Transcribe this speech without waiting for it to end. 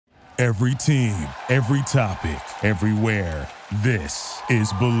Every team, every topic, everywhere. This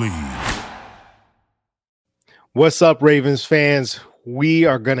is Believe. What's up, Ravens fans? We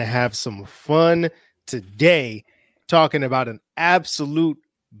are going to have some fun today talking about an absolute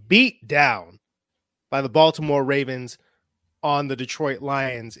beatdown by the Baltimore Ravens on the Detroit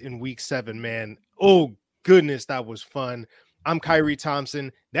Lions in Week 7, man. Oh, goodness, that was fun. I'm Kyrie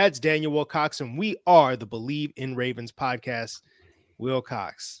Thompson. That's Daniel Wilcox, and we are the Believe in Ravens podcast.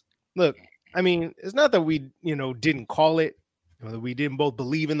 Wilcox, look, I mean, it's not that we, didn't call it, that we didn't both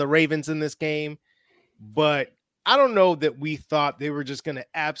believe in the Ravens in this game, but I don't know that we thought they were just going to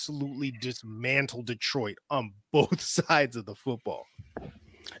absolutely dismantle Detroit on both sides of the football.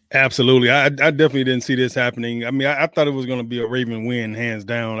 Absolutely. I definitely didn't see this happening. I mean, I thought it was going to be a Raven win, hands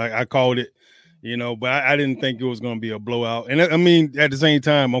down. I called it, but I didn't think it was going to be a blowout. And I mean, at the same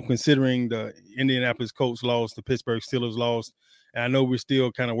time, I'm considering the Indianapolis Colts lost, the Pittsburgh Steelers lost. And I know we're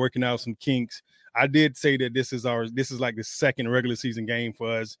still kind of working out some kinks. I did say that this is like the second regular season game for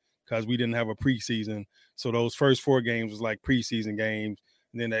us because we didn't have a preseason. So those first 4 games was like preseason games.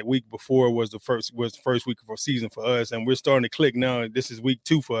 And then that week before was the first week of our season for us. And we're starting to click now. This is week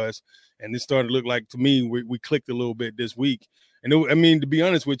 2 for us. And this started to look like, to me, we clicked a little bit this week. And to be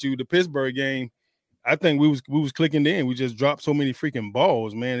honest with you, the Pittsburgh game, I think we was clicking in. We just dropped so many freaking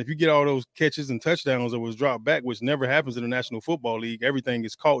balls, man. If you get all those catches and touchdowns that was dropped back, which never happens in the National Football League, everything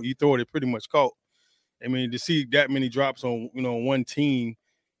is caught. You throw it pretty much caught. I mean, to see that many drops on, one team,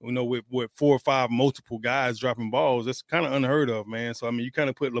 with 4 or 5 multiple guys dropping balls, that's kind of unheard of, man. So, I mean, you kind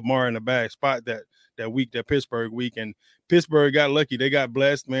of put Lamar in a bad spot that week, that Pittsburgh week. And Pittsburgh got lucky. They got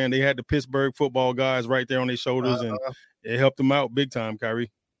blessed, man. They had the Pittsburgh football guys right there on their shoulders, and it helped them out big time, Kyrie.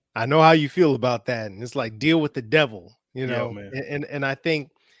 I know how you feel about that. And it's like, deal with the devil, Yeah, man. And I think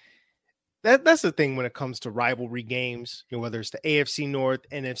that's the thing when it comes to rivalry games, whether it's the AFC North,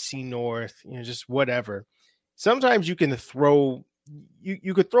 NFC North, just whatever. Sometimes you can throw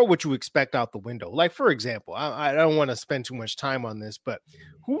you could throw what you expect out the window. Like, for example, I don't want to spend too much time on this, but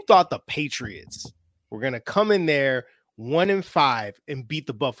who thought the Patriots were going to come in there 1-5 and beat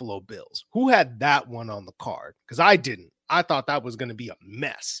the Buffalo Bills? Who had that one on the card? Because I didn't. I thought that was going to be a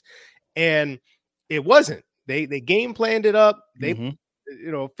mess, and it wasn't. They game planned it up. They,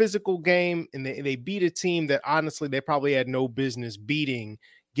 physical game, and they beat a team that honestly they probably had no business beating,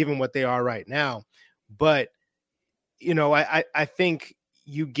 given what they are right now. But I think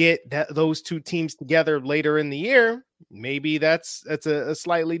you get those 2 teams together later in the year. Maybe that's a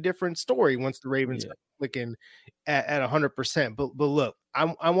slightly different story once the Ravens are clicking at 100%. But look,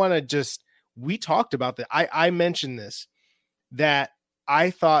 I want to we talked about that. I mentioned this, that I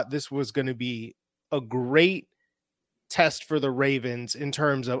thought this was going to be a great test for the Ravens in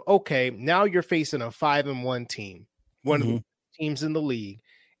terms of, okay, now you're facing a 5-1 team, one of the teams in the league.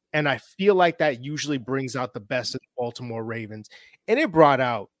 And I feel like that usually brings out the best of the Baltimore Ravens. And it brought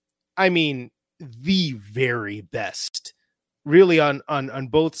out, the very best, really on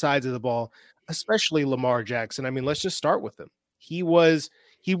both sides of the ball, especially Lamar Jackson. Let's just start with him. He was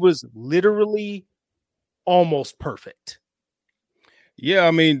literally almost perfect.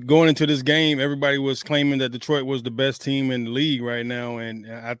 Yeah, going into this game, everybody was claiming that Detroit was the best team in the league right now,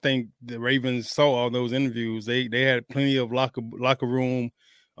 and I think the Ravens saw all those interviews. They had plenty of locker room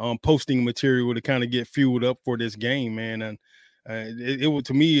posting material to kind of get fueled up for this game, man. And it was,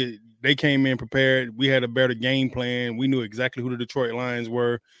 to me, they came in prepared. We had a better game plan. We knew exactly who the Detroit Lions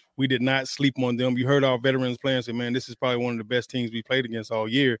were. We did not sleep on them. You heard our veterans playing and say, man, this is probably one of the best teams we played against all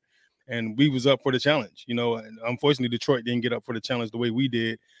year. And we was up for the challenge, and unfortunately, Detroit didn't get up for the challenge the way we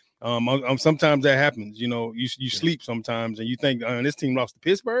did. Sometimes that happens, you sleep sometimes and you think, this team lost to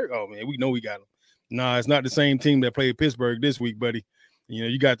Pittsburgh. Oh man, we know we got them. Nah, it's not the same team that played Pittsburgh this week, buddy.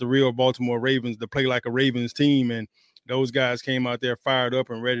 You got the real Baltimore Ravens to play like a Ravens team. And those guys came out there fired up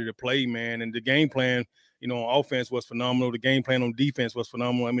and ready to play, man. And the game plan, on offense was phenomenal. The game plan on defense was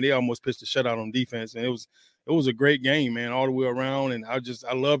phenomenal. They almost pitched a shutout on defense, and it was a great game, man, all the way around. And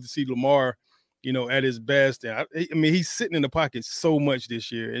I love to see Lamar, at his best. And he's sitting in the pocket so much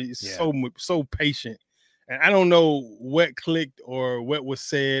this year. He's so patient. And I don't know what clicked or what was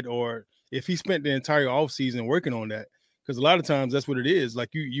said or if he spent the entire offseason working on that. Because a lot of times that's what it is. Like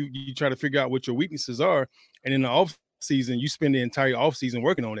you try to figure out what your weaknesses are. And in the offseason, you spend the entire offseason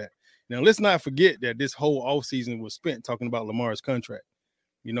working on that. Now, let's not forget that this whole offseason was spent talking about Lamar's contract.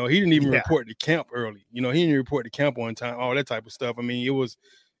 He didn't even report to camp early. He didn't report to camp on time, all that type of stuff. It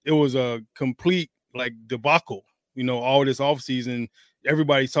was a complete debacle, all this offseason.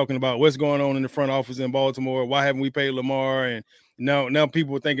 Everybody's talking about what's going on in the front office in Baltimore. Why haven't we paid Lamar? And now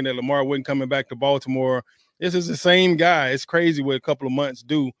people are thinking that Lamar wasn't coming back to Baltimore. This is the same guy. It's crazy what a couple of months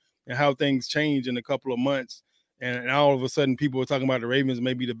do. and how things change in a couple of months. And all of a sudden people are talking about the Ravens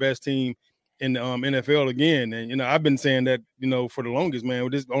may be the best team in the NFL again. And, I've been saying that, for the longest, man,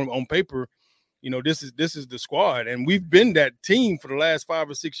 with this on paper, this is the squad. And we've been that team for the last 5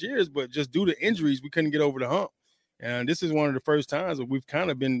 or 6 years, but just due to injuries, we couldn't get over the hump. And this is one of the first times that we've kind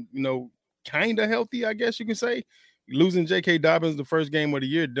of been, kind of healthy, I guess you can say. Losing J.K. Dobbins the first game of the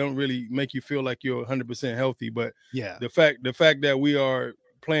year don't really make you feel like you're 100% healthy. But yeah, the fact that we are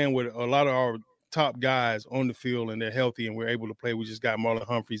playing with a lot of our top guys on the field and they're healthy and we're able to play. We just got Marlon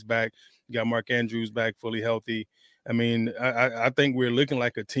Humphreys back. We got Mark Andrews back fully healthy. I mean, I think we're looking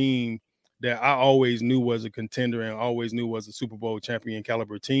like a team that I always knew was a contender and always knew was a Super Bowl champion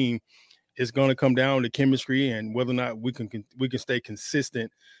caliber team. It's going to come down to chemistry and whether or not we can stay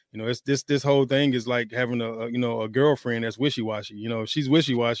consistent. It's this whole thing is like having a girlfriend that's wishy-washy. If she's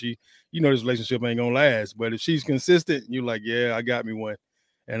wishy-washy, this relationship ain't gonna last. But if she's consistent, you're like, yeah, I got me one.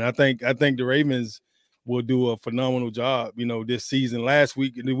 And I think the Ravens will do a phenomenal job, this season. Last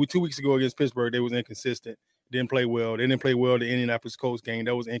week, 2 weeks ago against Pittsburgh, they was inconsistent. Didn't play well. They didn't play well the Indianapolis Colts game.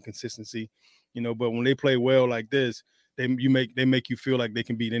 That was inconsistency. But when they play well like this, they make you feel like they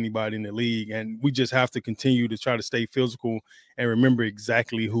can beat anybody in the league. And we just have to continue to try to stay physical and remember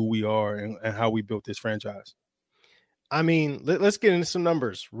exactly who we are and how we built this franchise. I mean, let's get into some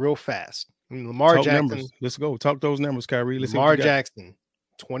numbers real fast. Lamar Talk Jackson. Numbers. Let's go. Talk those numbers, Kyrie. Lamar Jackson,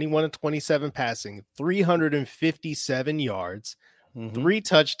 21 of 27 passing, 357 yards, 3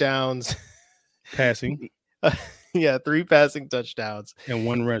 touchdowns. Passing. 3 passing touchdowns. And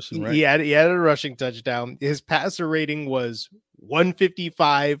 1 rushing, right? He had a rushing touchdown. His passer rating was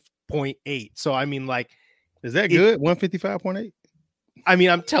 155.8. So, I mean, like. Is that good? 155.8? I mean,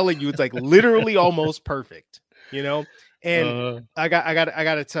 I'm telling you, it's like literally almost perfect, And I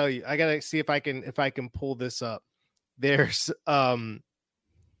got to tell you, I got to see if I can pull this up. There's, so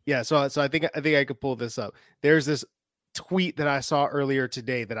I think I could pull this up. There's this tweet that I saw earlier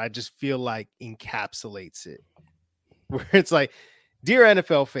today that I just feel like encapsulates it, where it's like, dear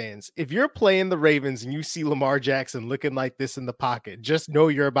NFL fans, if you're playing the Ravens and you see Lamar Jackson looking like this in the pocket, just know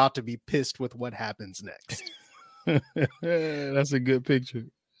you're about to be pissed with what happens next. That's a good picture.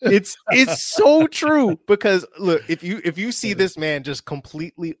 It's so true, because look, if you see this man just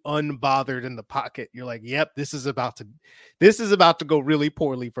completely unbothered in the pocket, you're like, yep, this is about to go really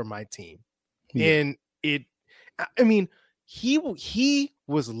poorly for my team. Yeah. And he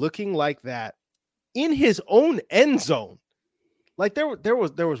was looking like that in his own end zone. Like there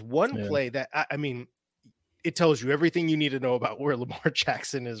was one play that it tells you everything you need to know about where Lamar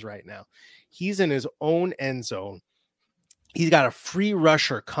Jackson is right now. He's in his own end zone. He's got a free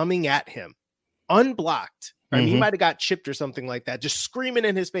rusher coming at him, unblocked. I mean, he might have got chipped or something like that, just screaming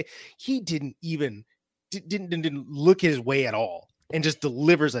in his face. He didn't look his way at all, and just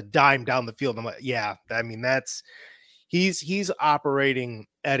delivers a dime down the field. I'm like, yeah, I mean, he's operating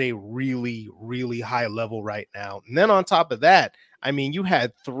at a really, really high level right now. And then on top of that, I mean, you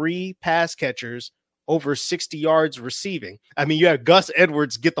had 3 pass catchers over 60 yards receiving. I mean, you had Gus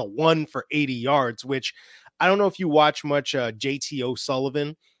Edwards get the 1 for 80 yards, which I don't know if you watch much JT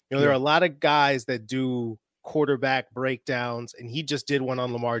O'Sullivan. There are a lot of guys that do quarterback breakdowns, and he just did one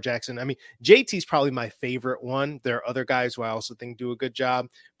on Lamar Jackson. I mean, JT's probably my favorite one. There are other guys who I also think do a good job,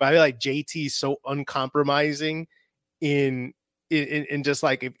 but I feel like JT's so uncompromising in just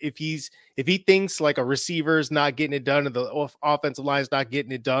like if he thinks like a receiver's not getting it done, or the offensive line is not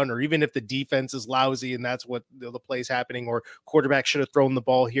getting it done, or even if the defense is lousy and that's what the play's happening, or quarterback should have thrown the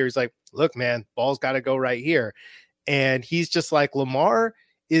ball here, he's like, look, man, ball's got to go right here. And he's just like, Lamar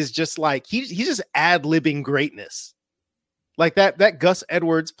is just like, he's just ad-libbing greatness. Like that Gus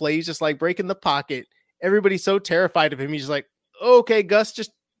Edwards play, he's just like breaking the pocket. Everybody's so terrified of him. He's just like, okay, Gus,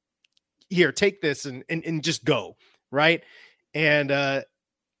 just here, take this and just go. Right. And I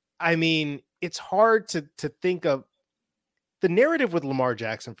mean, it's hard to think of. The narrative with Lamar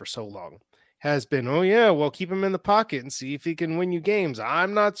Jackson for so long has been, oh yeah, well, keep him in the pocket and see if he can win you games.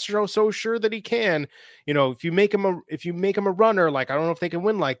 I'm not so sure that he can. If you make him a runner, like, I don't know if they can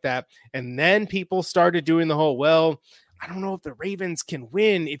win like that. And then people started doing the whole, well, I don't know if the Ravens can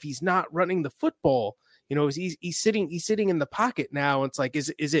win if he's not running the football. He's sitting in the pocket now. It's like, is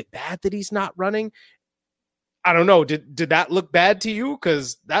it bad that he's not running? I don't know. Did that look bad to you?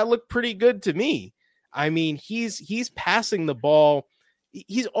 Because that looked pretty good to me. I mean, he's passing the ball.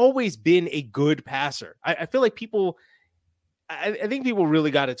 He's always been a good passer. I feel like I think people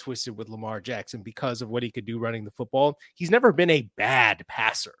really got it twisted with Lamar Jackson because of what he could do running the football. He's never been a bad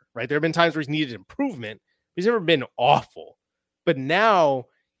passer, right? There have been times where he's needed improvement. He's never been awful. But now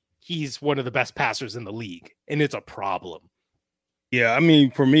he's one of the best passers in the league, and it's a problem. Yeah, I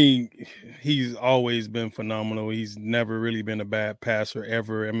mean, for me, he's always been phenomenal. He's never really been a bad passer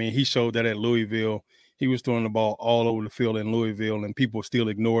ever. I mean, he showed that at Louisville. He was throwing the ball all over the field in Louisville, and people still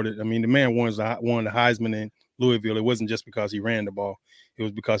ignored it. I mean, the man won the Heisman in Louisville. It wasn't just because he ran the ball; it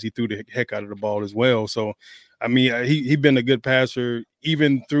was because he threw the heck out of the ball as well. So, I mean, he been a good passer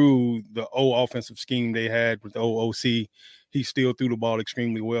even through the old offensive scheme they had with the old OC. He still threw the ball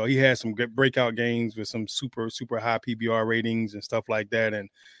extremely well. He had some good breakout games with some super high PBR ratings and stuff like that. And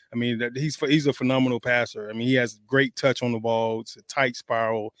I mean, he's a phenomenal passer. I mean, he has great touch on the ball. It's a tight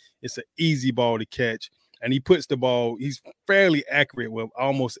spiral. It's an easy ball to catch. And he puts the ball, he's fairly accurate with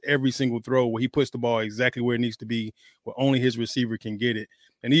almost every single throw where he puts the ball exactly where it needs to be, where only his receiver can get it.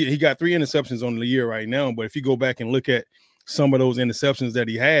 And he got 3 interceptions on the year right now. But if you go back and look at some of those interceptions that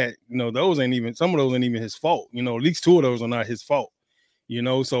he had, some of those ain't even his fault. At least 2 of those are not his fault.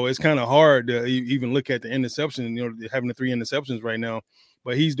 So it's kind of hard to even look at the interception, having the 3 interceptions right now.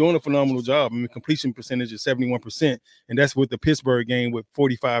 But he's doing a phenomenal job. I mean, completion percentage is 71%, and that's with the Pittsburgh game with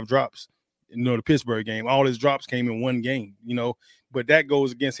 45 drops. The Pittsburgh game, all his drops came in one game, but that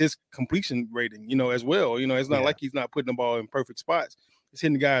goes against his completion rating, as well. It's not like he's not putting the ball in perfect spots. It's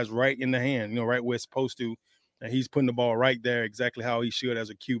hitting the guys right in the hand, right where it's supposed to. And he's putting the ball right there exactly how he should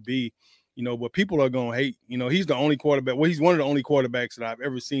as a QB, but people are going to hate, he's the only quarterback. Well, he's one of the only quarterbacks that I've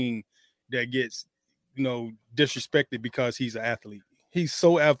ever seen that gets, disrespected because he's an athlete. He's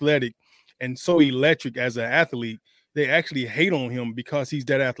so athletic and so electric as an athlete. They actually hate on him because he's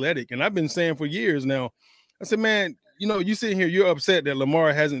that athletic. And I've been saying for years now, I said, man, you sitting here, you're upset that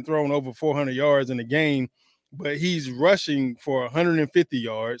Lamar hasn't thrown over 400 yards in a game, but he's rushing for 150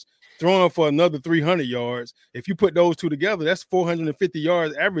 yards, throwing for another 300 yards. If you put those two together, that's 450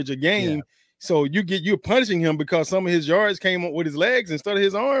 yards average a game. Yeah. So you're punishing him because some of his yards came up with his legs instead of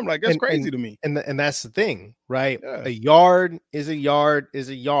his arm. Like, that's crazy to me. And that's the thing, right? Yeah. A yard is a yard is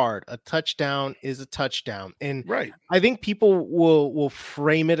a yard. A touchdown is a touchdown. And right. I think people will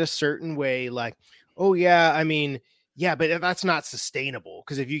frame it a certain way, like, oh yeah, I mean, yeah, but that's not sustainable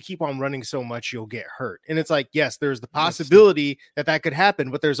because if you keep on running so much, you'll get hurt. And it's like, yes, there's the possibility that could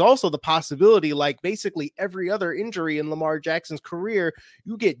happen, but there's also the possibility, like basically every other injury in Lamar Jackson's career,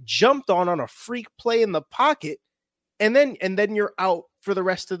 you get jumped on a freak play in the pocket, and then you're out for the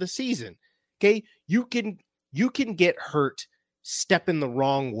rest of the season. Okay, you can get hurt stepping the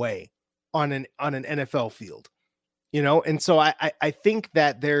wrong way on an NFL field. And so I think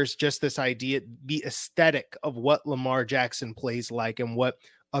that there's just this idea, the aesthetic of what Lamar Jackson plays like and what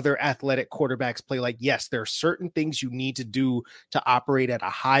other athletic quarterbacks play like. Yes, there are certain things you need to do to operate at a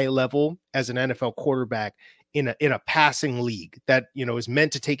high level as an NFL quarterback in a passing league that, is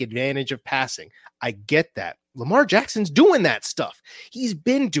meant to take advantage of passing. I get that. Lamar Jackson's doing that stuff. He's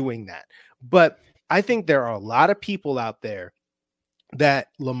been doing that. But I think there are a lot of people out there that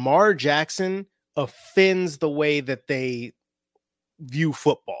Lamar Jackson offends the way that they view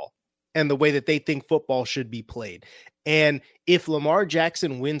football and the way that they think football should be played. And if Lamar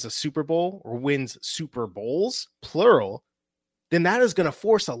Jackson wins a Super Bowl or wins Super Bowls, plural, then that is going to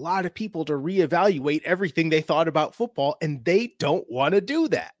force a lot of people to reevaluate everything they thought about football, and they don't want to do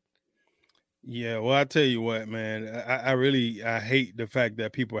that. Yeah, well, I tell you what, man, I hate the fact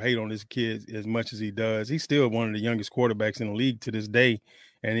that people hate on this kid as much as he does. He's still one of the youngest quarterbacks in the league to this day.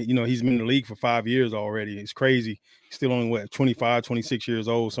 And, he's been in the league for 5 years already. It's crazy. He's still only, 25, 26 years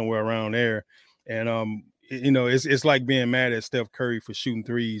old, somewhere around there. And, it's like being mad at Steph Curry for shooting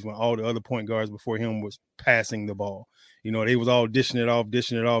threes when all the other point guards before him was passing the ball. They was all dishing it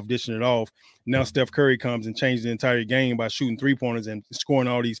off. Now Steph Curry comes and changes the entire game by shooting 3-pointers and scoring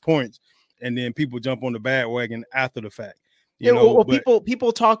all these points. And then people jump on the bandwagon after the fact.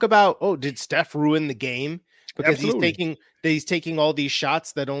 People talk about, did Steph ruin the game? Because he's taking all these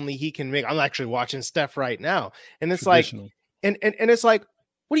shots that only he can make. I'm actually watching Steph right now. And it's like, and it's like,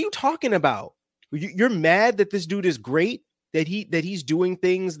 what are you talking about? You're mad that this dude is great, that he's doing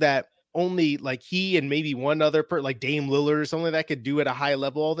things that only like he and maybe one other like Dame Lillard or something that could do at a high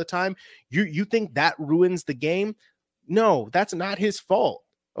level all the time. You think that ruins the game? No, that's not his fault.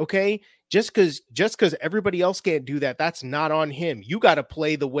 Okay. Just because everybody else can't do that, that's not on him. You got to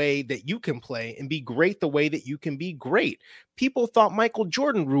play the way that you can play and be great the way that you can be great. People thought Michael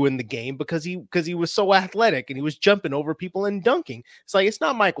Jordan ruined the game because he was so athletic and he was jumping over people and dunking. It's like, it's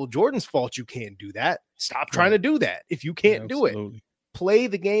not Michael Jordan's fault you can't do that. Stop trying to do that. If you can't do it, play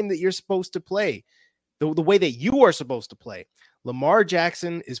the game that you're supposed to play, the way that you are supposed to play. Lamar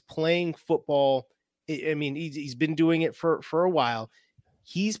Jackson is playing football. I mean, he's been doing it for a while.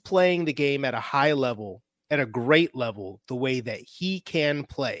 He's playing the game at a high level, at a great level, the way that he can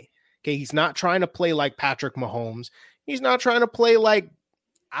play. Okay, he's not trying to play like Patrick Mahomes. He's not trying to play like,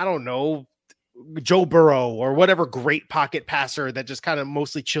 I don't know, Joe Burrow or whatever great pocket passer that just kind of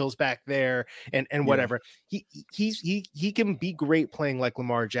mostly chills back there and whatever. He can be great playing like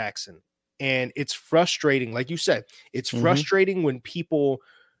Lamar Jackson. And it's frustrating. Like you said, it's frustrating when people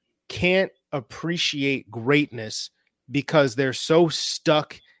can't appreciate greatness because they're so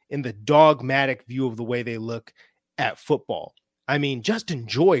stuck in the dogmatic view of the way they look at football. I mean, just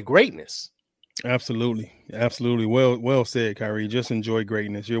enjoy greatness. Absolutely. Absolutely. Well said, Kyrie. Just enjoy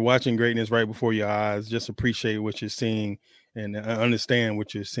greatness. You're watching greatness right before your eyes. Just appreciate what you're seeing and understand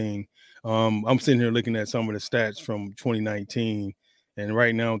what you're seeing. I'm sitting here looking at some of the stats from 2019, and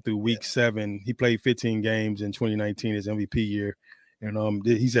right now through week 7, he played 15 games in 2019, his MVP year. And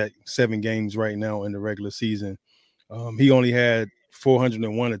he's at 7 games right now in the regular season. He only had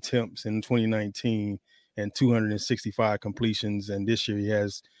 401 attempts in 2019 and 265 completions. And this year he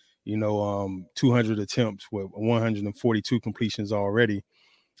has 200 attempts with 142 completions already.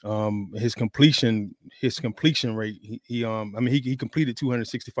 His completion rate, he completed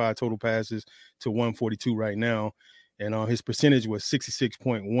 265 total passes to 142 right now. And his percentage was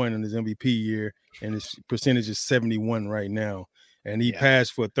 66.1 in his MVP year, and his percentage is 71 right now. And he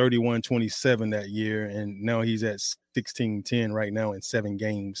passed for 31-27 that year, and now he's at 16-10 right now in 7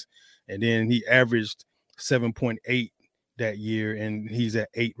 games. And then he averaged 7.8 that year, and he's at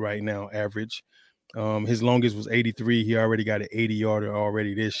 8 right now average. His longest was 83. He already got an 80-yarder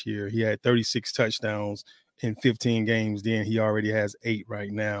already this year. He had 36 touchdowns in 15 games. Then he already has 8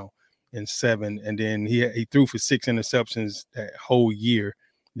 right now in 7. And then he threw for 6 interceptions that whole year.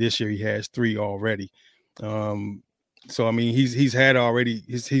 This year he has 3 already. So I mean, he's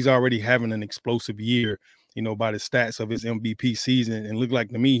already having an explosive year, by the stats of his MVP season, and look like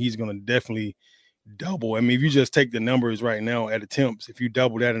to me he's going to definitely double. I mean, if you just take the numbers right now at attempts, if you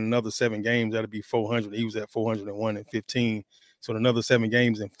double that in another 7 games, that'll be 400. He was at 401 in 15. So in another 7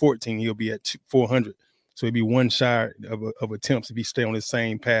 games in 14, he'll be at 400. So he'd be 1 shy of attempts if he stay on the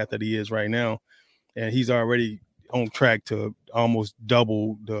same path that he is right now. And he's already on track to almost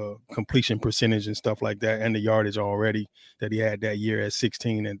double the completion percentage and stuff like that, and the yardage already that he had that year at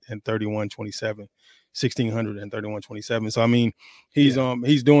 16 and 31-27, 1,600 and 31-27. So I mean, he's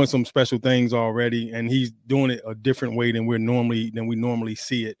doing some special things already, and he's doing it a different way than we normally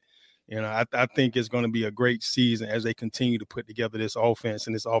see it. I think it's going to be a great season as they continue to put together this offense,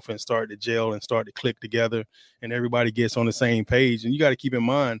 and this offense start to gel and start to click together, and everybody gets on the same page. And you got to keep in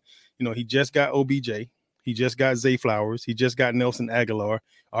mind, he just got OBJ. He just got Zay Flowers. He just got Nelson Aguilar.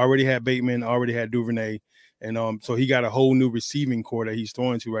 Already had Bateman. Already had Duvernay. And so he got a whole new receiving core that he's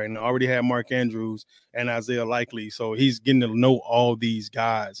throwing to right now. Already had Mark Andrews and Isaiah Likely. So he's getting to know all these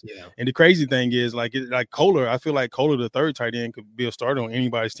guys. Yeah. And the crazy thing is, like Kohler, I feel like Kohler, the third tight end, could be a starter on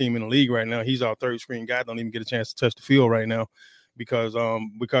anybody's team in the league right now. He's our third screen guy. Don't even get a chance to touch the field right now because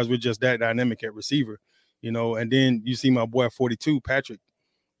we're just that dynamic at receiver, And then you see my boy 42, Patrick.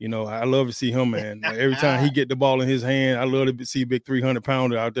 I love to see him, man. Every time he get the ball in his hand, I love to see a big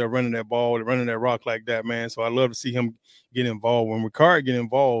 300-pounder out there running that ball, running that rock like that, man. So I love to see him get involved. When Ricard get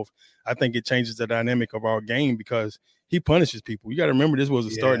involved, I think it changes the dynamic of our game because he punishes people. You got to remember this was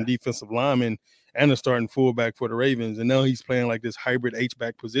a starting defensive lineman and a starting fullback for the Ravens, and now he's playing like this hybrid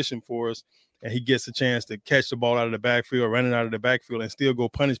H-back position for us, and he gets a chance to catch the ball out of the backfield, running out of the backfield, and still go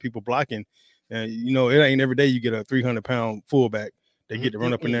punish people blocking. And, it ain't every day you get a 300-pound fullback. They get to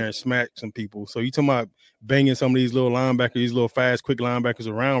run up in there and smack some people. So you talking about banging some of these little linebackers, these little fast, quick linebackers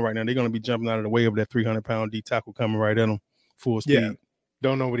around right now. They're going to be jumping out of the way of that 300-pound D tackle coming right at them full speed. Yeah.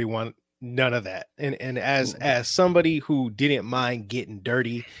 Don't nobody want none of that. And as somebody who didn't mind getting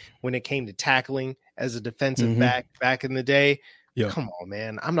dirty when it came to tackling as a defensive back in the day, come on,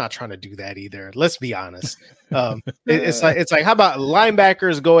 man. I'm not trying to do that either. Let's be honest. It's like, how about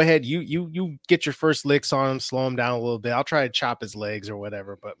linebackers? Go ahead. You get your first licks on him, slow him down a little bit. I'll try to chop his legs or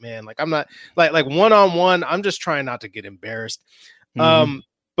whatever. But man, like I'm not like one-on-one. I'm just trying not to get embarrassed.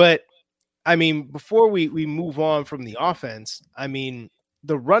 But I mean, before we move on from the offense, I mean,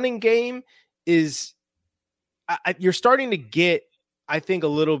 the running game is you're starting to get, I think, a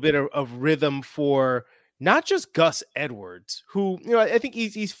little bit of rhythm for not just Gus Edwards, who, I think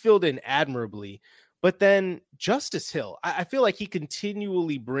he's filled in admirably, but then Justice Hill. I feel like he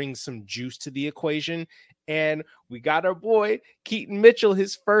continually brings some juice to the equation. And we got our boy Keaton Mitchell,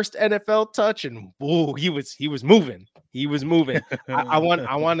 his first NFL touch, and whoa, he was moving. He was moving. I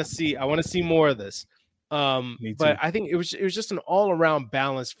want to see more of this. But I think it was just an all-around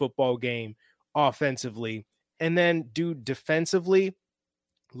balanced football game offensively. And then, dude, defensively,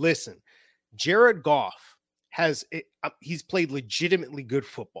 listen, Jared Goff he's played legitimately good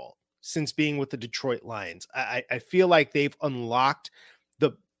football. since being with the Detroit Lions. I feel like they've unlocked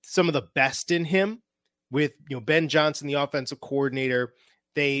some of the best in him with, Ben Johnson, the offensive coordinator.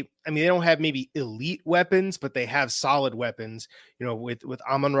 They don't have maybe elite weapons, but they have solid weapons, with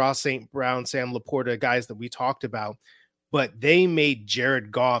Amon-Ra St. Brown, Sam Laporta, guys that we talked about. But they made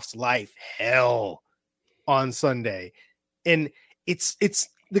Jared Goff's life hell on Sunday. And it's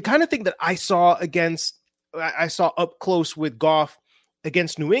the kind of thing that I saw up close with Goff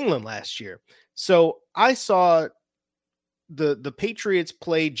against New England last year. So I saw the Patriots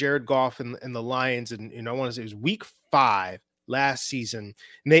play Jared Goff and the Lions, and I want to say it was week 5 last season.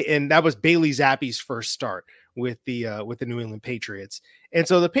 And that was Bailey Zappe's first start with the New England Patriots. And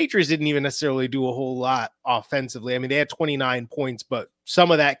so the Patriots didn't even necessarily do a whole lot offensively. I mean, they had 29 points, but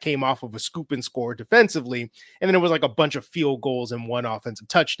some of that came off of a scoop and score defensively. And then it was like a bunch of field goals and one offensive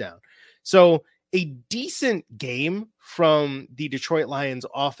touchdown. So a decent game from the Detroit Lions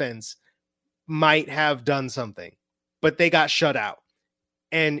offense might have done something, but they got shut out.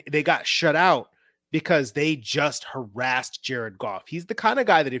 And they got shut out because they just harassed Jared Goff. He's the kind of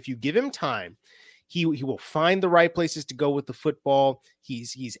guy that if you give him time, he will find the right places to go with the football.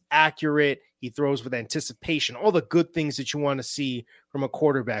 He's accurate. He throws with anticipation, all the good things that you want to see from a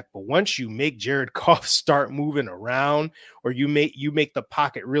quarterback. But once you make Jared Goff start moving around, or you make the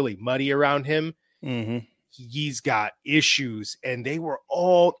pocket really muddy around him, he's got issues. And they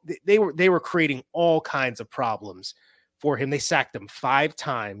were creating all kinds of problems for him. They sacked him 5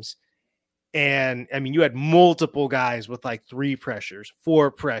 times. And I mean, you had multiple guys with like 3 pressures, 4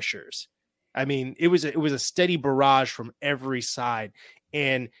 pressures. I mean, it was a steady barrage from every side.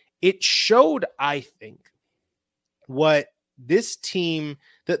 And it showed, I think, what this team,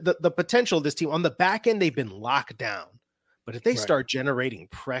 the potential of this team on the back end. They've been locked down, but if they start generating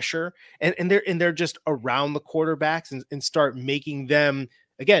pressure and they're just around the quarterbacks and start making them,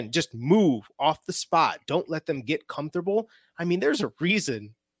 again, just move off the spot, don't let them get comfortable. I mean, there's a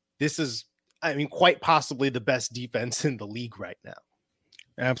reason this is, quite possibly the best defense in the league right now.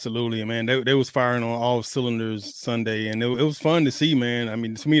 Absolutely, man. They was firing on all cylinders Sunday, and it was fun to see, man. I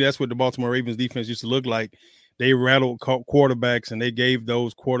mean, to me, that's what the Baltimore Ravens defense used to look like. They rattled quarterbacks, and they gave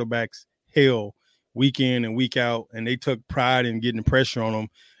those quarterbacks hell week in and week out, and they took pride in getting pressure on them.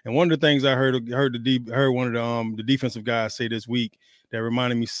 And one of the things I heard one of the defensive guys say this week that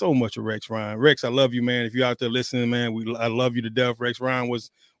reminded me so much of Rex Ryan. Rex, I love you, man. If you're out there listening, man, I love you to death. Rex Ryan was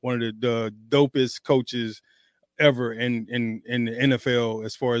one of the dopest coaches ever in the NFL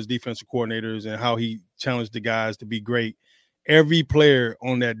as far as defensive coordinators and how he challenged the guys to be great. Every player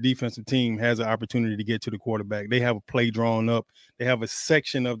on that defensive team has an opportunity to get to the quarterback. They have a play drawn up. They have a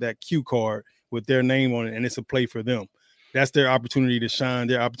section of that cue card with their name on it, and it's a play for them. That's their opportunity to shine,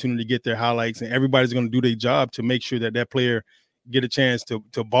 their opportunity to get their highlights, and everybody's going to do their job to make sure that player get a chance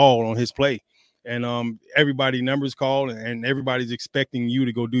to ball on his play. And everybody numbers called, and everybody's expecting you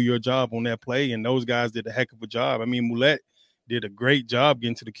to go do your job on that play. And those guys did a heck of a job. I mean, Moulette did a great job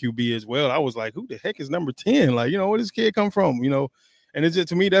getting to the QB as well. I was like, who the heck is number 10? Like, where does this kid come from? And it's just,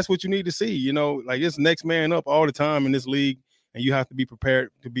 to me, that's what you need to see. Like, it's next man up all the time in this league, and you have to be prepared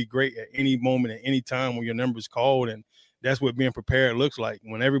to be great at any moment, at any time when your number's called. And that's what being prepared looks like.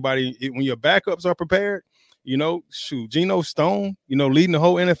 When your backups are prepared, Geno Stone, leading the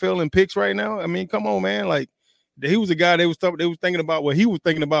whole NFL in picks right now. I mean, come on, man. Like, he was a guy they was thinking about what he was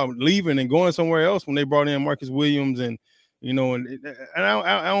thinking about leaving and going somewhere else when they brought in Marcus Williams. And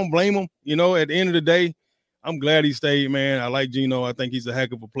I don't blame him. At the end of the day, I'm glad he stayed, man. I like Geno. I think he's a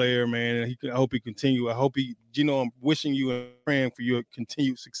heck of a player, man. And I hope he continue. Geno, I'm wishing you and praying for your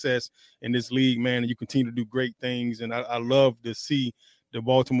continued success in this league, man. And you continue to do great things. And I love to see the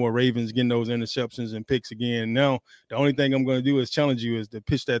Baltimore Ravens getting those interceptions and picks again. Now, the only thing I'm going to do is challenge you is to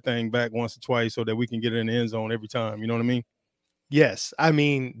pitch that thing back once or twice so that we can get it in the end zone every time. You know what I mean? Yes. I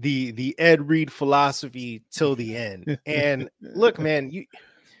mean, the Ed Reed philosophy till the end. And look, man,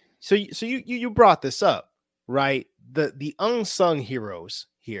 you brought this up, right? The unsung heroes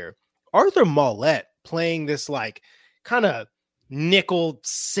here. Arthur Mollett playing this like kind of nickel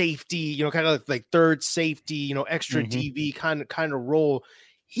safety, kind of like third safety, extra DB kind of role.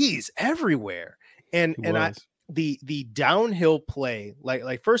 He's everywhere. And the downhill play,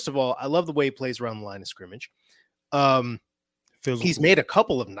 like first of all, I love the way he plays around the line of scrimmage. He's made a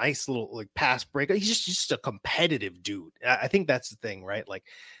couple of nice little like pass break. He's just a competitive dude. I think that's the thing, right? Like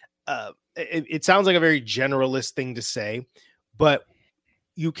it sounds like a very generalist thing to say, but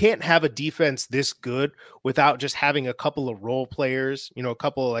you can't have a defense this good without just having a couple of role players, a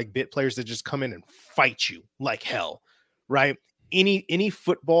couple of like bit players that just come in and fight you like hell, right? Any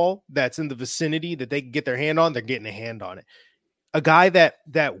football that's in the vicinity that they can get their hand on, they're getting a hand on it. a guy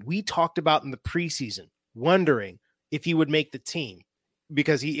that we talked about in the preseason, wondering if he would make the team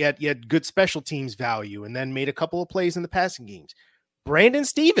because he had good special teams value and then made a couple of plays in the passing games. Brandon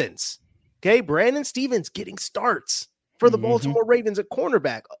Stevens. Okay, Brandon Stevens getting starts for the Baltimore Ravens at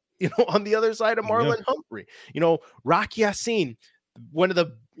cornerback, on the other side of Marlon Humphrey. Rock Yassin,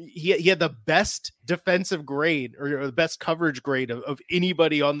 he had the best defensive grade or the best coverage grade of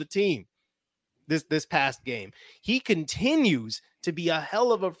anybody on the team this past game. He continues to be a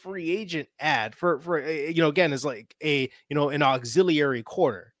hell of a free agent ad for again, is like an auxiliary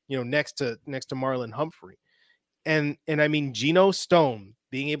corner, next to Marlon Humphrey. And I mean, Geno Stone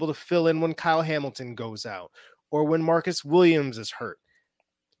being able to fill in when Kyle Hamilton goes out or when Marcus Williams is hurt.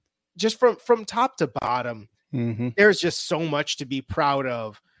 Just from top to bottom, there's just so much to be proud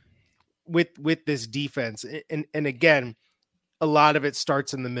of with this defense. And again, a lot of it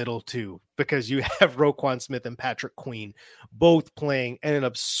starts in the middle too, because you have Roquan Smith and Patrick Queen both playing at an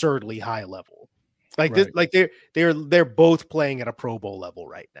absurdly high level. They're both playing at a Pro Bowl level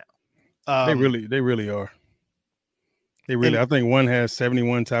right now. They really are. I think one has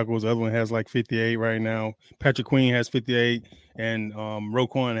 71 tackles, the other one has like 58 right now. Patrick Queen has 58, and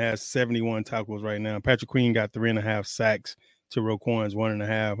Roquan has 71 tackles right now. Patrick Queen got 3.5 sacks to Roquan's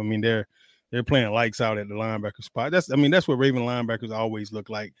 1.5. I mean, they're playing lights out at the linebacker spot. That's what Raven linebackers always look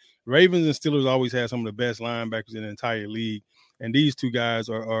like. Ravens and Steelers always have some of the best linebackers in the entire league, and these two guys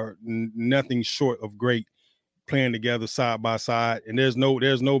are nothing short of great, playing together side by side. And there's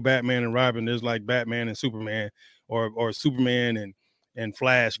no Batman and Robin. There's like Batman and Superman, or Superman and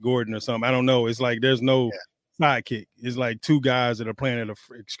Flash Gordon or something. I don't know. It's like there's no sidekick. It's like two guys that are playing at an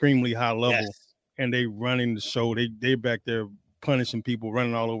extremely high level, and they running the show. They back there punishing people,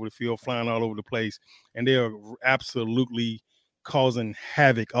 running all over the field, flying all over the place, and they are absolutely causing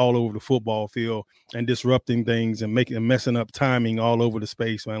havoc all over the football field and disrupting things and messing up timing all over the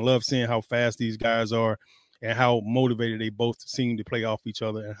space. Man, I love seeing how fast these guys are and how motivated they both seem to play off each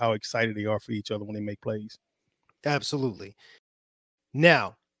other and how excited they are for each other when they make plays. Absolutely.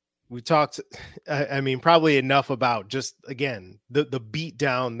 Now, we talked, I mean, probably enough about just, again, the beat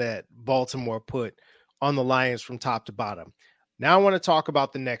down that Baltimore put on the Lions from top to bottom. Now I want to talk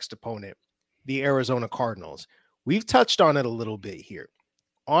about the next opponent, the Arizona Cardinals. We've touched on it a little bit here.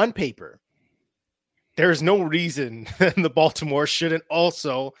 On paper, there's no reason the Baltimore shouldn't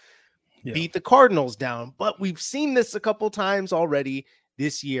also beat the Cardinals down, but we've seen this a couple times already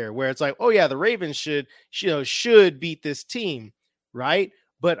this year where it's like, oh yeah, the Ravens should beat this team, right?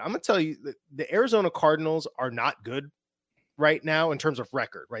 But I'm gonna tell you that the Arizona Cardinals are not good right now in terms of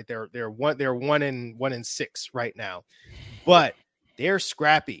record, right? They're 1-6 right now, but they're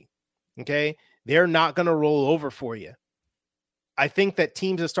scrappy. Okay, they're not gonna roll over for you. I think that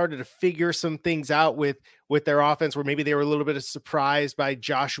teams have started to figure some things out with their offense, where maybe they were a little bit surprised by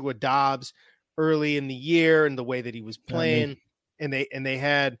Joshua Dobbs early in the year and the way that he was playing. And they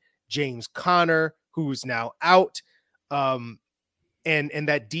had James Conner, who's now out. And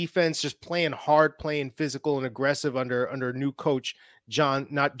that defense just playing hard, playing physical and aggressive under new coach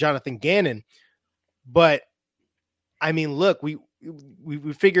not Jonathan Gannon. But I mean, look, we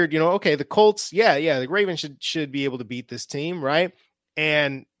figured, okay, the Colts, the Ravens should be able to beat this team, right?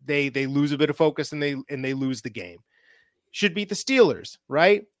 And they lose a bit of focus and they lose the game. Should beat the Steelers,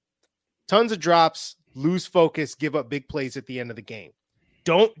 right? Tons of drops, lose focus, give up big plays at the end of the game.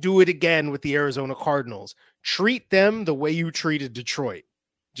 Don't do it again with the Arizona Cardinals. Treat them the way you treated Detroit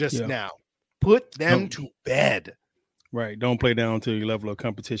just now. Put them to bed. Right. Don't play down to your level of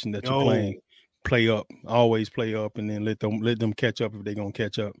competition that you're playing. Play up, always play up, and then let them catch up if they're gonna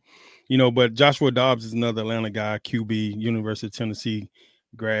catch up. But Joshua Dobbs is another Atlanta guy, QB, University of Tennessee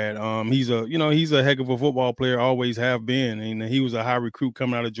grad. He's a heck of a football player, always have been. And he was a high recruit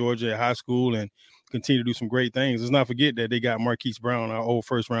coming out of Georgia at high school and continue to do some great things. Let's not forget that they got Marquise Brown, our old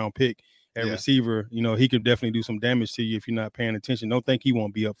first round pick at receiver. He could definitely do some damage to you if you're not paying attention. Don't think he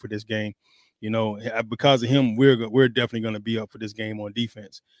won't be up for this game. Because of him, we're definitely going to be up for this game on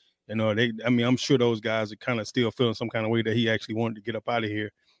defense. I'm sure those guys are kind of still feeling some kind of way that he actually wanted to get up out of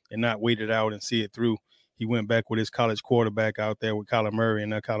here and not wait it out and see it through. He went back with his college quarterback out there with Kyler Murray,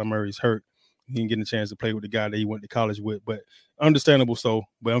 and now Kyler Murray's hurt. He didn't get a chance to play with the guy that he went to college with, but understandable so.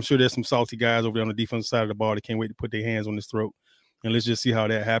 But I'm sure there's some salty guys over there on the defensive side of the ball that can't wait to put their hands on his throat. And let's just see how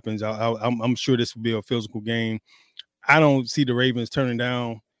that happens. I'm sure this will be a physical game. I don't see the Ravens turning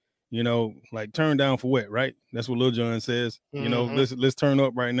down. Turn down for what, right? That's what Lil John says. Let's turn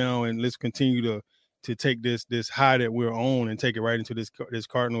up right now and let's continue to take this high that we're on and take it right into this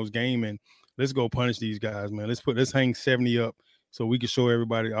Cardinals game, and let's go punish these guys, man. Let's hang 70 up So we can show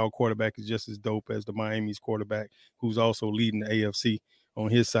everybody our quarterback is just as dope as the Miami's quarterback, who's also leading the AFC on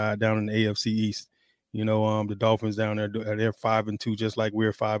his side down in the AFC East. The Dolphins down there, they're 5-2, just like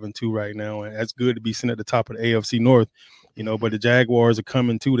we're 5-2 right now. And that's good to be sitting at the top of the AFC North, but the Jaguars are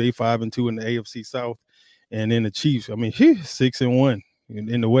coming too. They 5-2 in the AFC South. And then the Chiefs, 6-1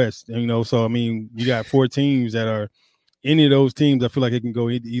 in the West, so, you got 4 teams that are any of those teams. I feel like it can go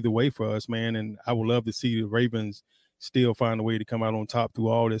either way for us, man. And I would love to see the Ravens still find a way to come out on top through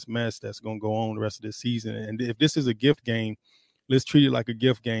all this mess that's going to go on the rest of this season. And if this is a gift game, let's treat it like a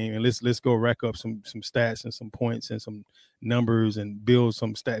gift game, and let's go rack up some stats and some points and some numbers and build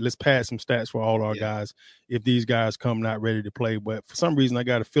some stats. Let's pad some stats for all our guys if these guys come not ready to play. But for some reason, I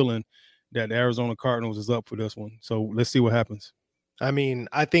got a feeling that the Arizona Cardinals is up for this one. So let's see what happens. I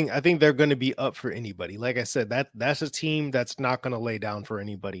think they're going to be up for anybody. Like I said, that's a team that's not going to lay down for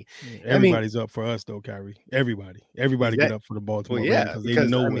anybody. Everybody's up for us, though, Kyrie. Everybody get up for the Baltimore Ravens because they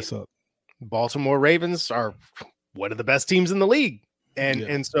know what's up. Baltimore Ravens are one of the best teams in the league.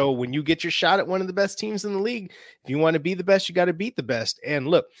 And so when you get your shot at one of the best teams in the league, if you want to be the best, you got to beat the best. And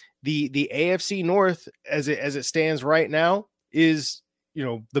look, the AFC North as it stands right now is,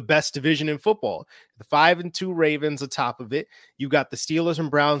 the best division in football. The 5-2 Ravens atop of it. You got the Steelers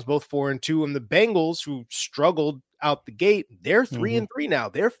and Browns both 4-2, and the Bengals, who struggled out the gate, they're 3-3 now.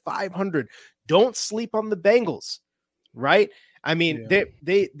 They're 500. Don't sleep on the Bengals, right?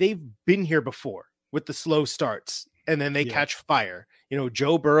 They've been here before with the slow starts, and then they catch fire.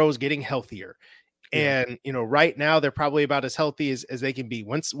 Joe Burrow's getting healthier. And, right now they're probably about as healthy as they can be.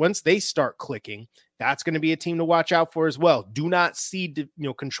 Once they start clicking, that's going to be a team to watch out for as well. Do not cede,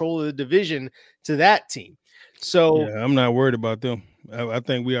 control of the division to that team. So I'm not worried about them. I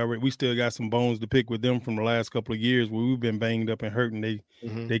think we still got some bones to pick with them from the last couple of years where we've been banged up and hurt, and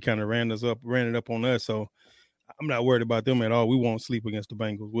they kind of ran it up on us. So I'm not worried about them at all. We won't sleep against the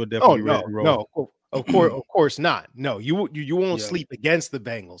Bengals. We'll definitely ready to roll. No. Of course not. No, you won't sleep against the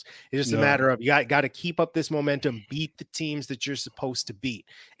Bengals. It's just a matter of you got to keep up this momentum, beat the teams that you're supposed to beat,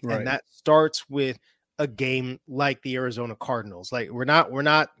 and that starts with a game like the Arizona Cardinals. Like we're not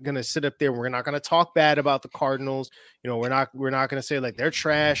going to sit up there. We're not going to talk bad about the Cardinals. We're not going to say like they're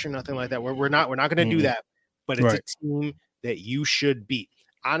trash or nothing like that. We're not going to do that. But it's a team that you should beat.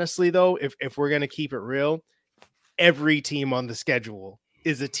 Honestly, though, if we're going to keep it real, every team on the schedule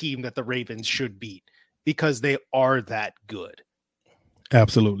is a team that the Ravens should beat because they are that good.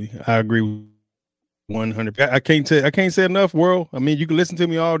 Absolutely. I agree 100. I can't say enough, world. You can listen to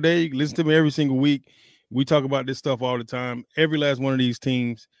me all day. You can listen to me every single week. We talk about this stuff all the time. Every last one of these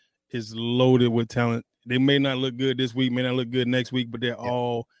teams is loaded with talent. They may not look good this week, may not look good next week, but they're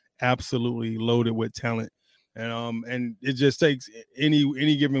all absolutely loaded with talent. And it just takes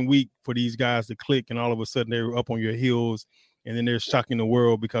any given week for these guys to click, and all of a sudden they're up on your heels, and then they're shocking the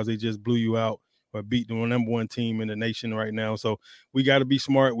world because they just blew you out or beat the number one team in the nation right now. So we got to be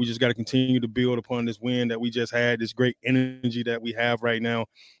smart. We just got to continue to build upon this win that we just had, this great energy that we have right now.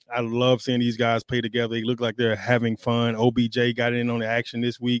 I love seeing these guys play together. They look like they're having fun. OBJ got in on the action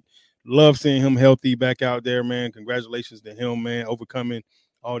this week. Love seeing him healthy back out there, man. Congratulations to him, man, overcoming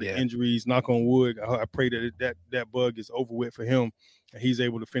all the injuries. Knock on wood. I pray that bug is over with for him, and he's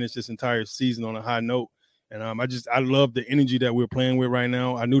able to finish this entire season on a high note. And I love the energy that we're playing with right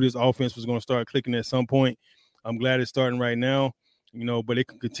now. I knew this offense was going to start clicking at some point. I'm glad it's starting right now, but it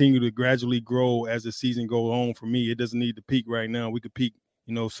can continue to gradually grow as the season goes on. For me, it doesn't need to peak right now. We could peak,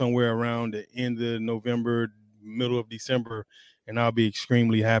 somewhere around the end of November, middle of December, and I'll be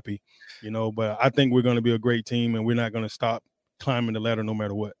extremely happy, But I think we're going to be a great team, and we're not going to stop climbing the ladder no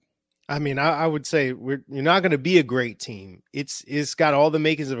matter what. I would say you're not going to be a great team. It's got all the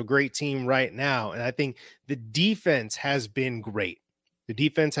makings of a great team right now. And I think the defense has been great. The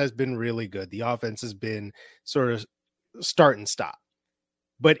defense has been really good. The offense has been sort of start and stop.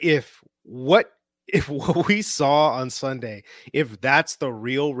 But if what we saw on Sunday, if that's the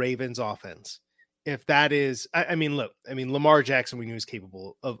real Ravens offense, if that is, Lamar Jackson, we knew was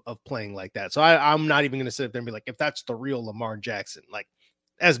capable of playing like that. So I'm not even going to sit up there and be like, if that's the real Lamar Jackson, like,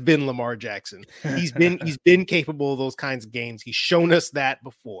 has been Lamar Jackson. He's been capable of those kinds of games. He's shown us that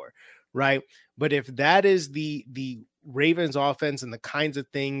before, right? But if that is the Ravens offense and the kinds of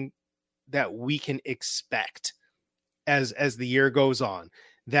thing that we can expect as the year goes on,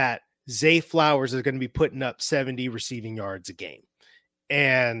 that Zay Flowers is going to be putting up 70 receiving yards a game,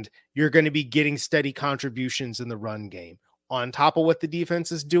 and you're going to be getting steady contributions in the run game on top of what the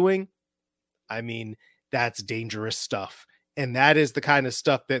defense is doing, that's dangerous stuff. And that is the kind of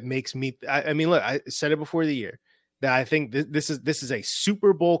stuff that makes me, look, I said it before the year that I think this is a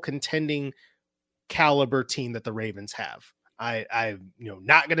Super Bowl contending caliber team that the Ravens have. I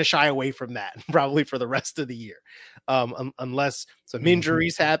not going to shy away from that probably for the rest of the year, unless some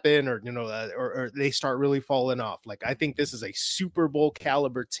injuries happen or or they start really falling off. Like, I think this is a Super Bowl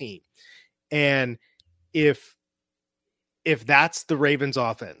caliber team, and if that's the Ravens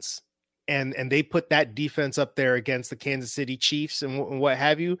offense, and they put that defense up there against the Kansas City Chiefs and what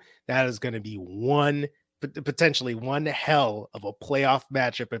have you, that is going to be potentially one hell of a playoff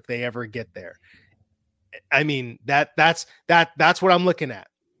matchup if they ever get there. I mean, that's what I'm looking at.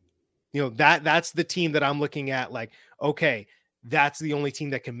 That's the team that I'm looking at. Like, okay, that's the only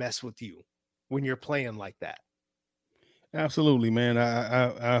team that can mess with you when you're playing like that. Absolutely, man.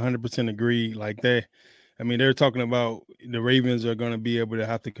 I 100% agree. Like that. I mean, they're talking about the Ravens are going to be able to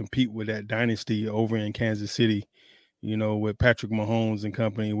have to compete with that dynasty over in Kansas City, with Patrick Mahomes and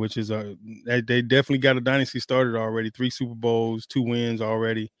company, which is they definitely got a dynasty started already. 3 Super Bowls, 2 wins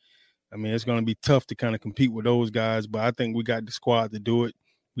already. I mean, it's going to be tough to kind of compete with those guys, but I think we got the squad to do it.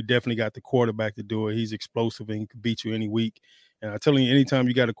 We definitely got the quarterback to do it. He's explosive and he can beat you any week. And I'm telling you, anytime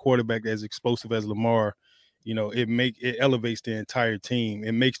you got a quarterback as explosive as Lamar, it elevates the entire team.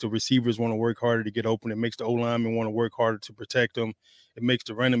 It makes the receivers want to work harder to get open. It makes the O-linemen want to work harder to protect them. It makes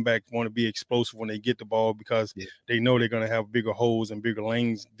the running back want to be explosive when they get the ball because they know they're going to have bigger holes and bigger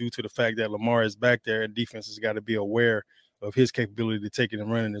lanes due to the fact that Lamar is back there, and defense has got to be aware of his capability to take it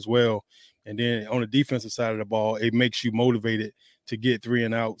and running as well. And then on the defensive side of the ball, it makes you motivated to get 3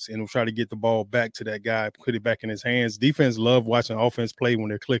 and outs and try to get the ball back to that guy, put it back in his hands. Defense love watching offense play when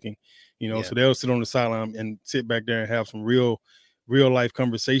they're clicking, so they'll sit on the sideline and sit back there and have some real life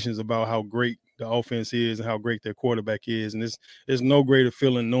conversations about how great the offense is and how great their quarterback is. And there's no greater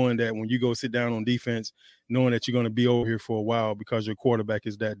feeling knowing that when you go sit down on defense, knowing that you're going to be over here for a while because your quarterback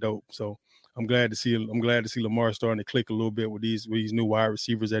is that dope. So I'm glad to see Lamar starting to click a little bit with these new wide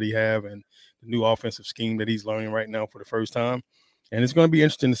receivers that he have and the new offensive scheme that he's learning right now for the first time. And it's going to be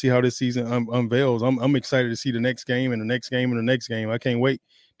interesting to see how this season unveils. I'm excited to see the next game and the next game and the next game. I can't wait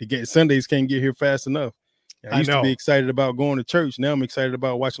to get Sundays. Can't get here fast enough. I used to be excited about going to church. Now I'm excited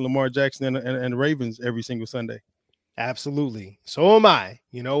about watching Lamar Jackson and the Ravens every single Sunday. Absolutely. So am I.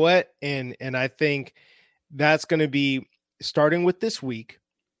 You know what? And I think that's going to be starting with this week.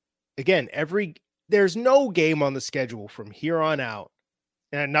 Again, there's no game on the schedule from here on out.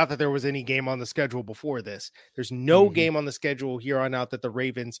 And not that there was any game on the schedule before this. There's no game on the schedule here on out that the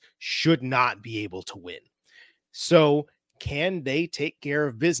Ravens should not be able to win. So can they take care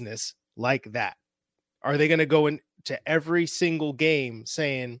of business like that? Are they going to go into every single game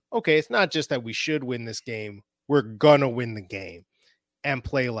saying, okay, it's not just that we should win this game, we're going to win the game and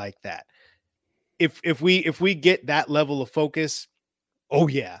play like that? If we get that level of focus, oh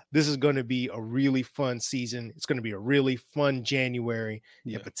yeah, this is going to be a really fun season. It's going to be a really fun January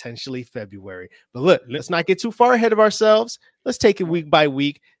and potentially February. But look, let's not get too far ahead of ourselves. Let's take it week by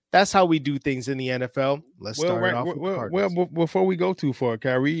week. That's how we do things in the NFL. Let's start it off with the Cardinals. Well, before we go too far,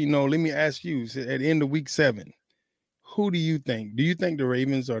 Kyrie, let me ask you, at the end of week 7, who do you think? Do you think the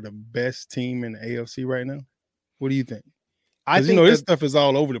Ravens are the best team in the AFC right now? What do you think? I think this stuff is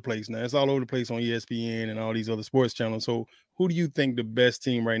all over the place now. It's all over the place on ESPN and all these other sports channels. So who do you think the best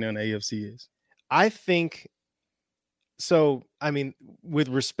team right now in the AFC is? I think so. I mean, with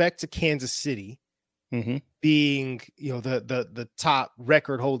respect to Kansas City being, the top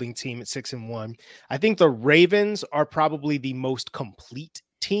record holding team at 6-1, I think the Ravens are probably the most complete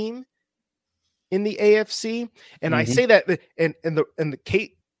team in the AFC. And I say that and the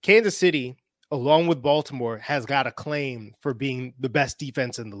Kansas City, along with Baltimore, has got a claim for being the best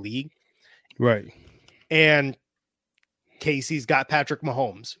defense in the league. Right. And Casey's got Patrick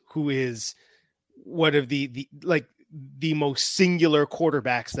Mahomes, who is one of the most singular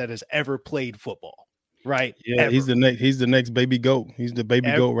quarterbacks that has ever played football. Right. Yeah, ever. He's the next baby goat. He's the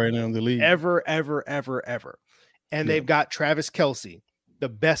baby goat right now in the league. Ever. And they've got Travis Kelce, the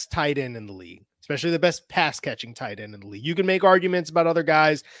best tight end in the league, especially the best pass catching tight end in the league. You can make arguments about other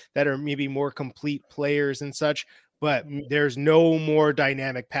guys that are maybe more complete players and such, but there's no more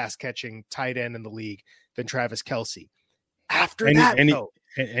dynamic pass catching tight end in the league than Travis Kelce.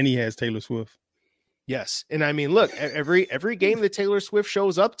 He has Taylor Swift. Yes. And I mean, look, every game that Taylor Swift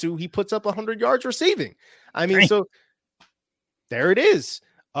shows up to, he puts up 100 yards receiving. I mean, so there it is.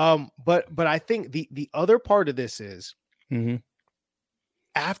 But I think the other part of this is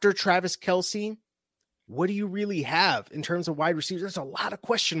after Travis Kelce, what do you really have in terms of wide receivers? There's a lot of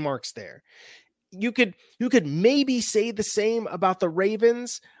question marks there. You could maybe say the same about the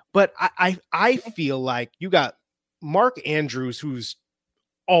Ravens, but I feel like you got Mark Andrews, who's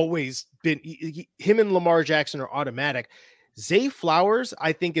always been him and Lamar Jackson are automatic. Zay Flowers,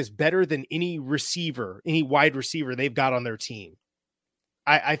 I think, is better than any wide receiver they've got on their team.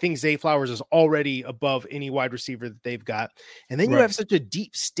 I think Zay Flowers is already above any wide receiver that they've got. And then you have such a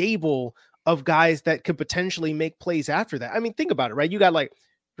deep stable of guys that could potentially make plays after that. I mean, think about it, right? You got like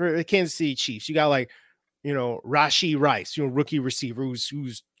for the Kansas City Chiefs, you got like, Rashee Rice, rookie receiver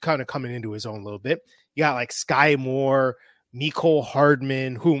who's kind of coming into his own a little bit. You got like Sky Moore, Mecole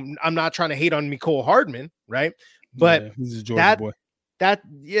Hardman, whom I'm not trying to hate on Mecole Hardman, right? But he's a Georgia boy.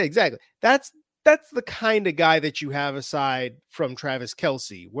 Exactly. That's the kind of guy that you have aside from Travis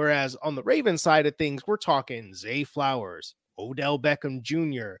Kelce. Whereas on the Ravens side of things, we're talking Zay Flowers, Odell Beckham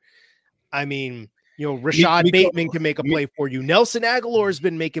Jr. I mean, Rashad Bateman can make a play for you. Nelson Aguilar has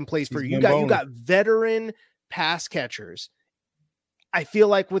been making plays for you. You got veteran pass catchers. I feel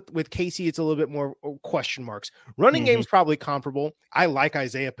like with Casey, it's a little bit more question marks. Running game's probably comparable. I like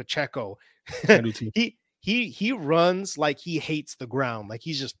Isaiah Pacheco. I do too. He runs like he hates the ground, like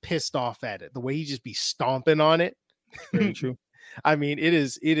he's just pissed off at it. The way he just be stomping on it. Very true. I mean, it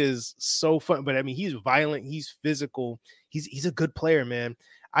is so fun. But I mean, he's violent, he's physical, he's a good player, man.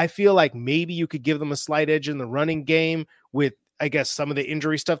 I feel like maybe you could give them a slight edge in the running game with, I guess, some of the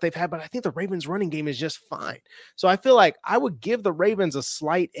injury stuff they've had, but I think the Ravens running game is just fine. So I feel like I would give the Ravens a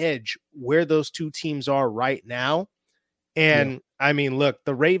slight edge where those two teams are right now. And I mean, look,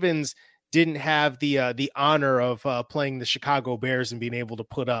 the Ravens didn't have the honor of playing the Chicago Bears and being able to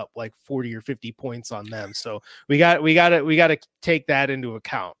put up like 40 or 50 points on them. So we got to take that into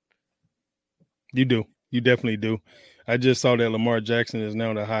account. You do. You definitely do. I just saw that Lamar Jackson is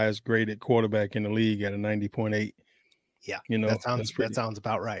now the highest graded quarterback in the league at a 90.8. Yeah. That sounds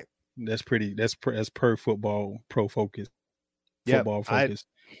about right. That's pretty. That's per Football Pro Focus. Football Focus.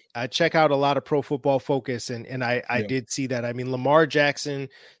 I check out a lot of Pro Football Focus, and I did see that. I mean, Lamar Jackson.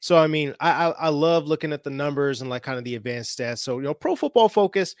 So, I mean, I love looking at the numbers and like kind of the advanced stats. So, Pro Football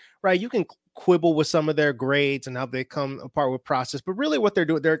Focus, right? You can quibble with some of their grades and how they come apart with process, but really what they're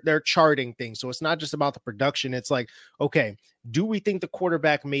doing, they're charting things. So it's not just about the production. It's like, okay, do we think the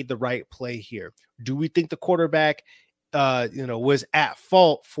quarterback made the right play here? Do we think the quarterback was at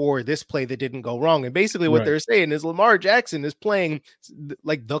fault for this play that didn't go wrong? And basically what they're saying is Lamar Jackson is playing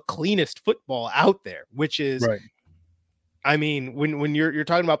like the cleanest football out there, which is, I mean, when you're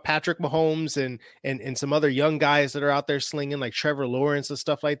talking about Patrick Mahomes and some other young guys that are out there slinging like Trevor Lawrence and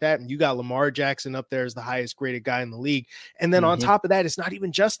stuff like that, and you got Lamar Jackson up there as the highest graded guy in the league. And then on top of that, it's not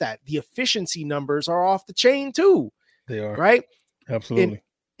even just that. The efficiency numbers are off the chain too. They are. Right? Absolutely.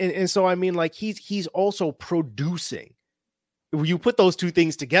 And so, I mean, like he's also producing. When you put those two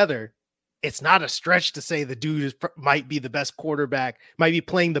things together, it's not a stretch to say the dude might be the best quarterback, might be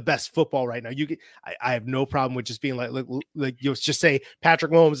playing the best football right now. I have no problem with just being like you'll just say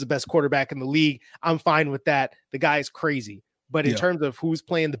Patrick Mahomes is the best quarterback in the league. I'm fine with that. The guy is crazy. But in terms of who's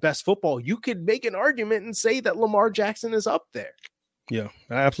playing the best football, you could make an argument and say that Lamar Jackson is up there. Yeah,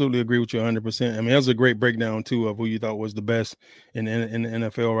 I absolutely agree with you 100%. I mean, that was a great breakdown too of who you thought was the best in the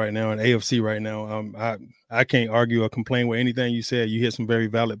NFL right now and AFC right now. I can't argue or complain with anything you said. You hit some very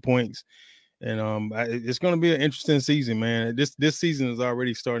valid points, and it's going to be an interesting season, man. This season is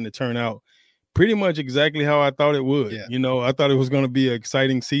already starting to turn out pretty much exactly how I thought it would. Yeah. I thought it was going to be an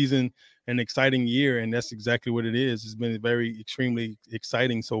exciting season, an exciting year, and that's exactly what it is. It's been very extremely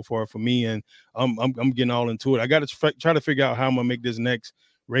exciting so far for me, and I'm getting all into it. I got to try to figure out how I'm gonna make this next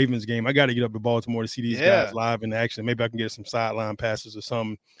Ravens game. I got to get up to Baltimore to see these guys live in action. Maybe I can get some sideline passes or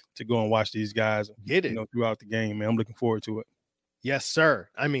something to go and watch these guys throughout the game, man. I'm looking forward to it. Yes, sir.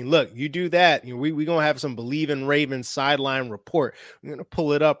 I mean, look, you do that, we gonna have some Believe in Ravens sideline report. We're gonna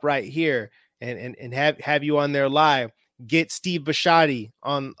pull it up right here and have you on there live. Get Steve Bisciotti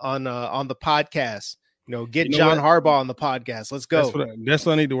on the podcast. Get John Harbaugh on the podcast. Let's go. That's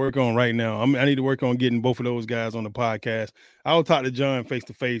what I need to work on right now. I need to work on getting both of those guys on the podcast. I'll talk to John face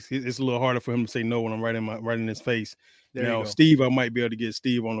to face. It's a little harder for him to say no when I'm right in his face. Steve, I might be able to get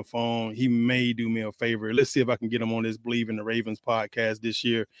Steve on the phone. He may do me a favor. Let's see if I can get him on this Believe in the Ravens podcast this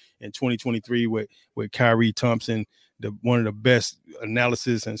year in 2023 with Kyrie Thompson, one of the best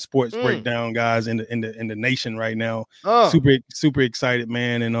analysis and sports breakdown guys in the nation right now. Super excited,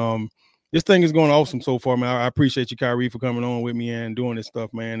 man. And this thing is going awesome so far, man. I appreciate you, Kyrie, for coming on with me and doing this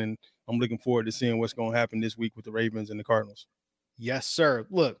stuff, man. And I'm looking forward to seeing what's going to happen this week with the Ravens and the Cardinals. Yes, sir.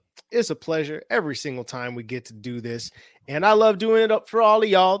 Look, it's a pleasure every single time we get to do this. And I love doing it up for all of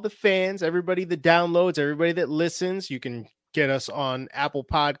y'all, the fans, everybody that downloads, everybody that listens. You can get us on Apple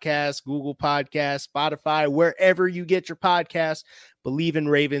Podcasts, Google Podcasts, Spotify, wherever you get your podcasts. Believe in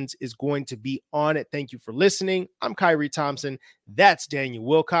Ravens is going to be on it. Thank you for listening. I'm Kyrie Thompson. That's Daniel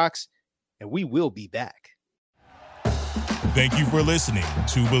Wilcox, and we will be back. Thank you for listening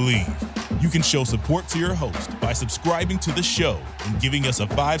to Believe. You can show support to your host by subscribing to the show and giving us a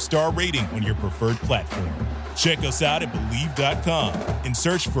 5-star rating on your preferred platform. Check us out at Believe.com and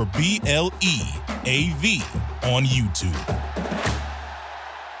search for BLEAV on YouTube.